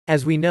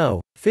As we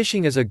know,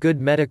 fishing is a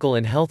good medical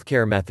and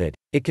healthcare method.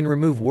 It can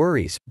remove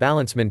worries,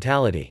 balance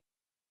mentality.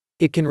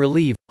 It can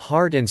relieve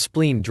heart and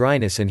spleen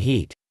dryness and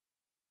heat.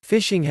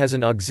 Fishing has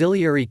an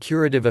auxiliary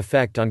curative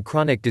effect on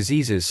chronic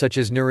diseases such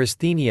as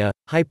neurasthenia,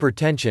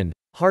 hypertension,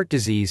 heart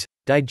disease,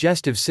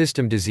 digestive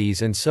system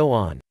disease, and so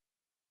on.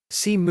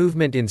 See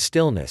movement in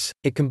stillness.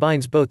 It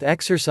combines both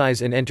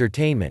exercise and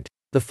entertainment,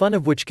 the fun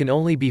of which can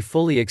only be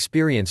fully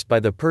experienced by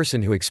the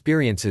person who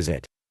experiences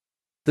it.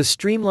 The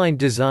streamlined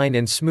design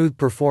and smooth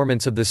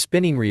performance of the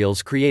spinning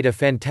reels create a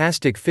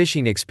fantastic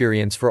fishing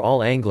experience for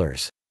all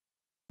anglers.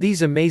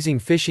 These amazing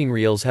fishing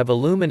reels have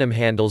aluminum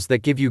handles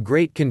that give you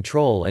great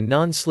control and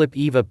non-slip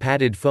EVA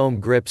padded foam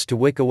grips to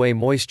wick away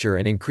moisture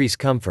and increase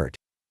comfort.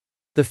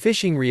 The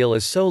fishing reel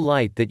is so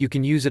light that you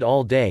can use it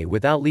all day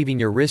without leaving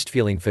your wrist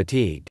feeling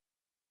fatigued.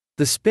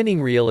 The spinning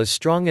reel is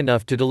strong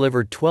enough to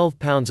deliver 12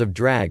 pounds of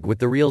drag with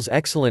the reel's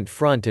excellent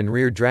front and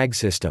rear drag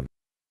system.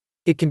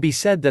 It can be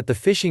said that the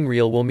fishing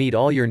reel will meet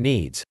all your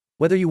needs,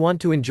 whether you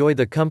want to enjoy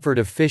the comfort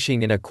of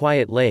fishing in a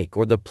quiet lake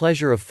or the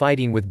pleasure of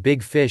fighting with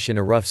big fish in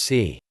a rough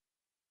sea.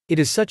 It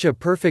is such a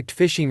perfect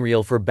fishing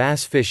reel for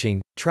bass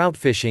fishing, trout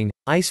fishing,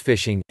 ice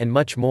fishing, and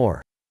much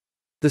more.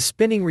 The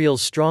spinning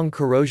reel's strong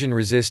corrosion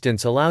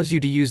resistance allows you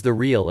to use the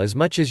reel as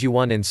much as you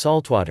want in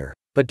saltwater,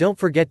 but don't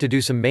forget to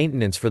do some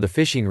maintenance for the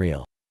fishing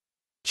reel.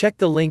 Check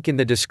the link in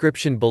the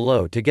description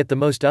below to get the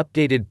most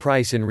updated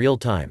price in real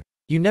time.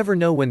 You never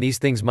know when these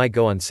things might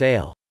go on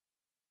sale.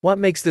 What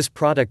makes this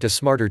product a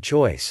smarter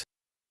choice?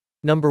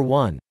 Number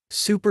 1.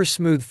 Super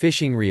smooth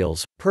fishing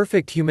reels,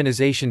 perfect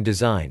humanization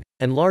design,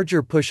 and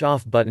larger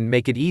push-off button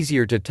make it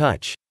easier to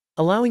touch,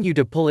 allowing you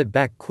to pull it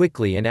back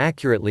quickly and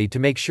accurately to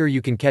make sure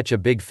you can catch a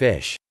big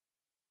fish.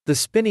 The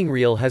spinning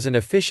reel has an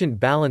efficient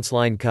balance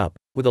line cup,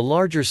 with a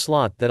larger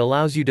slot that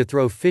allows you to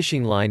throw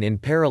fishing line in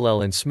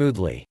parallel and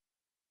smoothly.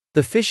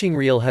 The fishing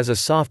reel has a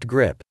soft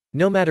grip,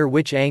 no matter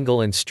which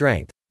angle and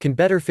strength, can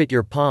better fit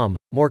your palm,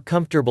 more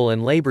comfortable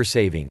and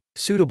labor-saving,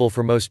 suitable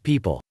for most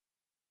people.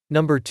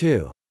 Number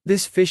 2.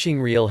 This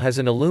fishing reel has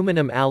an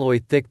aluminum alloy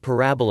thick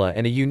parabola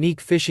and a unique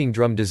fishing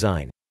drum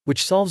design,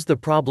 which solves the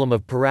problem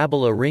of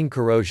parabola ring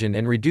corrosion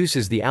and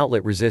reduces the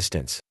outlet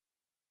resistance.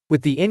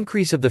 With the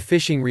increase of the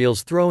fishing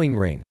reel's throwing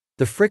ring,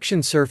 the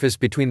friction surface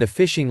between the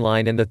fishing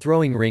line and the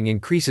throwing ring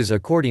increases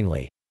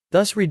accordingly,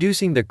 thus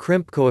reducing the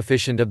crimp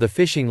coefficient of the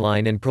fishing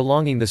line and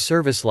prolonging the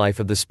service life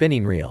of the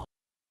spinning reel.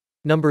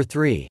 Number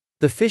 3.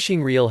 The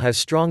fishing reel has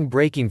strong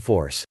braking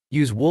force.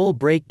 Use wool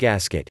brake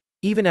gasket.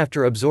 Even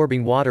after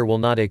absorbing water will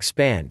not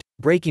expand.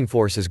 Braking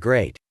force is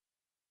great.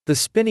 The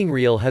spinning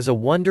reel has a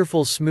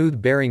wonderful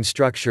smooth bearing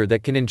structure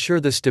that can ensure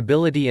the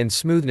stability and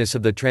smoothness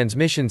of the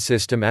transmission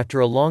system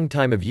after a long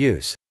time of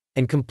use,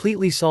 and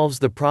completely solves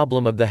the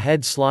problem of the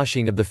head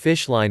sloshing of the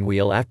fish line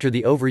wheel after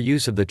the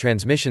overuse of the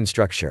transmission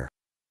structure.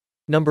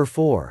 Number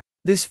 4.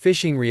 This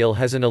fishing reel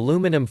has an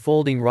aluminum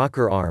folding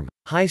rocker arm,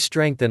 high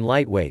strength and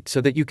lightweight so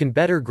that you can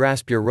better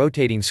grasp your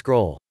rotating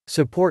scroll,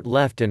 support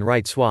left and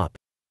right swap.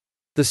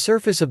 The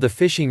surface of the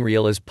fishing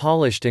reel is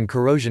polished and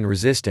corrosion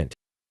resistant.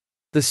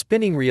 The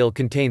spinning reel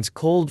contains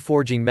cold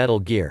forging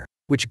metal gear,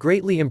 which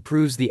greatly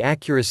improves the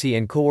accuracy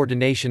and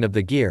coordination of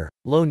the gear,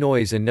 low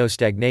noise and no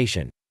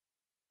stagnation.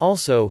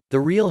 Also, the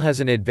reel has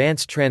an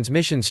advanced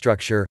transmission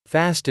structure,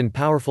 fast and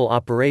powerful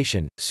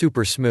operation,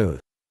 super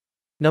smooth.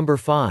 Number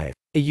 5.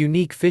 A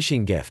unique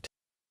fishing gift.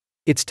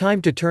 It's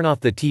time to turn off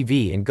the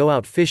TV and go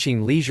out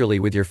fishing leisurely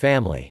with your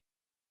family.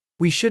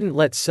 We shouldn't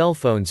let cell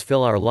phones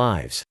fill our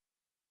lives.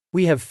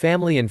 We have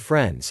family and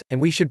friends, and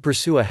we should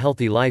pursue a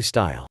healthy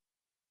lifestyle.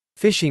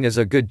 Fishing is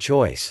a good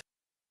choice.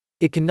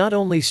 It can not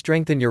only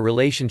strengthen your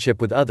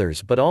relationship with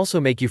others but also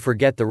make you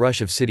forget the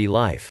rush of city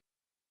life.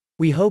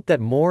 We hope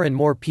that more and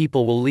more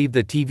people will leave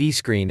the TV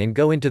screen and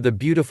go into the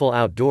beautiful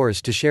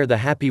outdoors to share the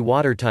happy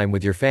water time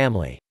with your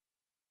family.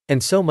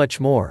 And so much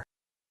more.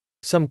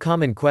 Some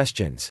common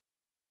questions.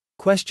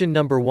 Question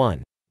number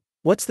 1.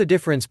 What's the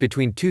difference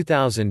between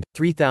 2000,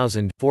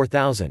 3000,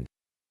 4000?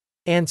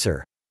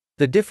 Answer.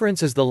 The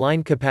difference is the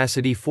line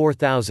capacity.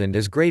 4000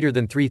 is greater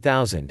than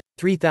 3000,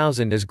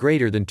 3000 is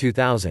greater than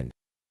 2000.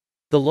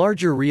 The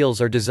larger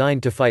reels are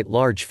designed to fight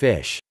large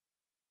fish.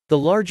 The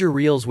larger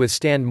reels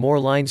withstand more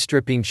line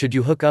stripping should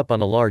you hook up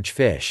on a large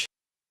fish.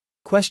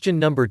 Question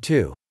number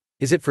 2.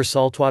 Is it for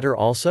saltwater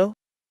also?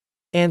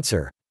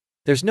 Answer.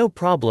 There's no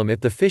problem if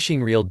the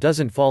fishing reel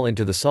doesn't fall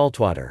into the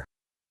saltwater.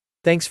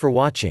 Thanks for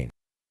watching.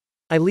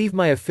 I leave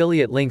my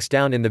affiliate links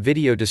down in the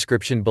video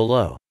description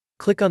below.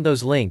 Click on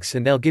those links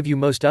and they'll give you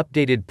most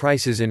updated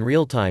prices in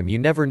real time. You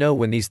never know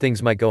when these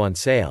things might go on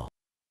sale.